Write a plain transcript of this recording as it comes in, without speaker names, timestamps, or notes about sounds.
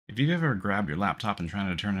If you've ever grabbed your laptop and trying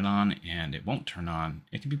to turn it on and it won't turn on,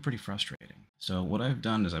 it can be pretty frustrating. So what I've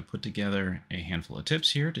done is I've put together a handful of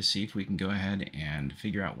tips here to see if we can go ahead and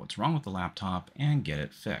figure out what's wrong with the laptop and get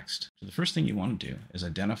it fixed. So the first thing you want to do is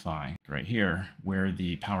identify right here where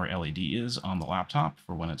the power LED is on the laptop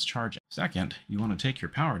for when it's charging. Second, you want to take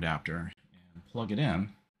your power adapter and plug it in,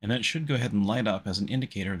 and then it should go ahead and light up as an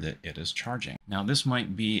indicator that it is charging. Now this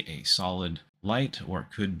might be a solid light, or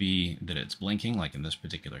it could be that it's blinking, like in this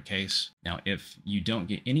particular case. Now, if you don't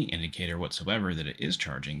get any indicator whatsoever that it is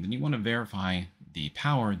charging, then you want to verify the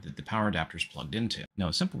power that the power adapter is plugged into. Now,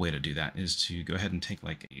 a simple way to do that is to go ahead and take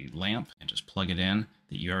like a lamp and just plug it in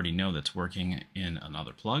that you already know that's working in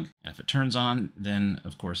another plug. And if it turns on, then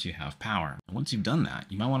of course you have power. And once you've done that,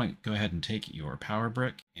 you might want to go ahead and take your power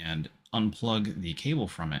brick and unplug the cable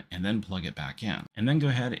from it and then plug it back in. And then go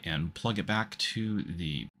ahead and plug it back to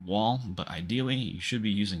the wall, but ideally you should be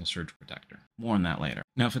using a surge protector. More on that later.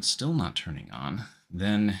 Now, if it's still not turning on,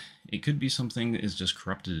 then it could be something that is just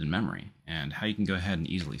corrupted in memory, and how you can go ahead and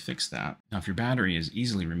easily fix that. Now, if your battery is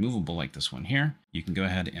easily removable like this one here, you can go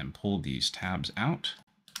ahead and pull these tabs out.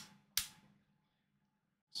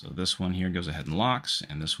 So this one here goes ahead and locks,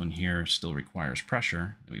 and this one here still requires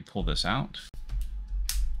pressure. We pull this out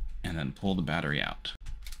and then pull the battery out.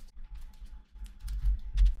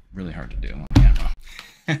 Really hard to do on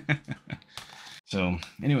camera. So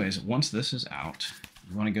anyways, once this is out,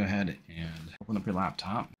 you want to go ahead and open up your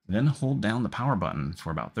laptop, then hold down the power button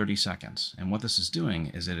for about 30 seconds. And what this is doing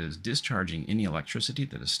is it is discharging any electricity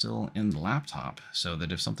that is still in the laptop, so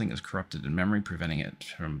that if something is corrupted in memory, preventing it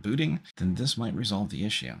from booting, then this might resolve the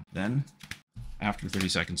issue. Then, after 30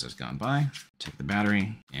 seconds has gone by, take the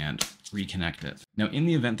battery and reconnect it. Now, in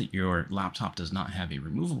the event that your laptop does not have a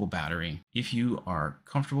removable battery, if you are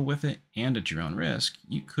comfortable with it and at your own risk,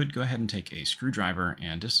 you could go ahead and take a screwdriver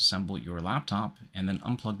and disassemble your laptop and then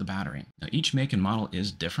unplug the battery. Now, each make and model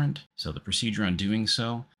is different, so the procedure on doing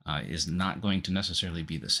so is not going to necessarily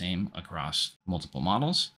be the same across multiple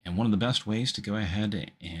models. And one of the best ways to go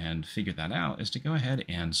ahead and figure that out is to go ahead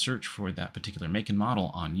and search for that particular make and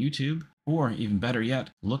model on YouTube, or even better yet,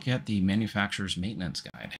 look at the manufacturer's maintenance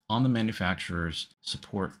guide on the manufacturer's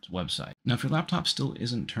support website. Now, if your laptop still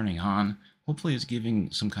isn't turning on, hopefully it's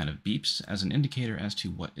giving some kind of beeps as an indicator as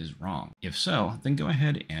to what is wrong. If so, then go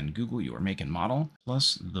ahead and Google your make and model,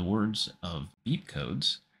 plus the words of beep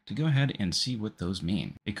codes, to go ahead and see what those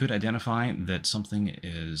mean. It could identify that something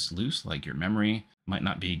is loose, like your memory might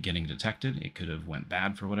not be getting detected. It could have went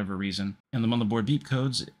bad for whatever reason. And the motherboard beep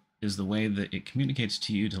codes is the way that it communicates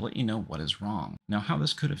to you to let you know what is wrong. Now, how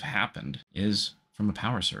this could have happened is from a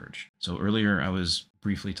power surge. So earlier I was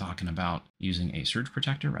briefly talking about using a surge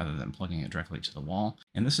protector rather than plugging it directly to the wall.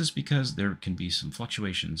 And this is because there can be some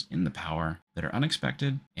fluctuations in the power that are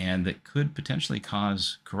unexpected and that could potentially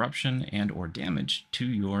cause corruption and or damage to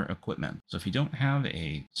your equipment. So if you don't have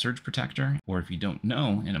a surge protector, or if you don't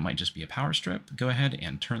know and it might just be a power strip, go ahead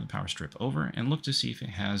and turn the power strip over and look to see if it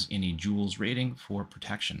has any joules rating for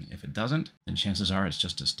protection. If it doesn't, then chances are it's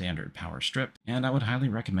just a standard power strip, and I would highly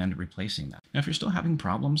recommend replacing that. Now, if you're still having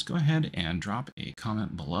problems, go ahead and drop a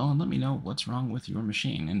comment below and let me know what's wrong with your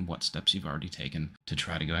machine and what steps you've already taken to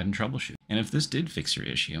try to go ahead and troubleshoot. And if this did fix your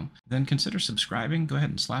issue, then consider subscribing. Go ahead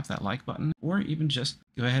and slap that like button, or even just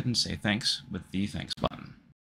go ahead and say thanks with the thanks button.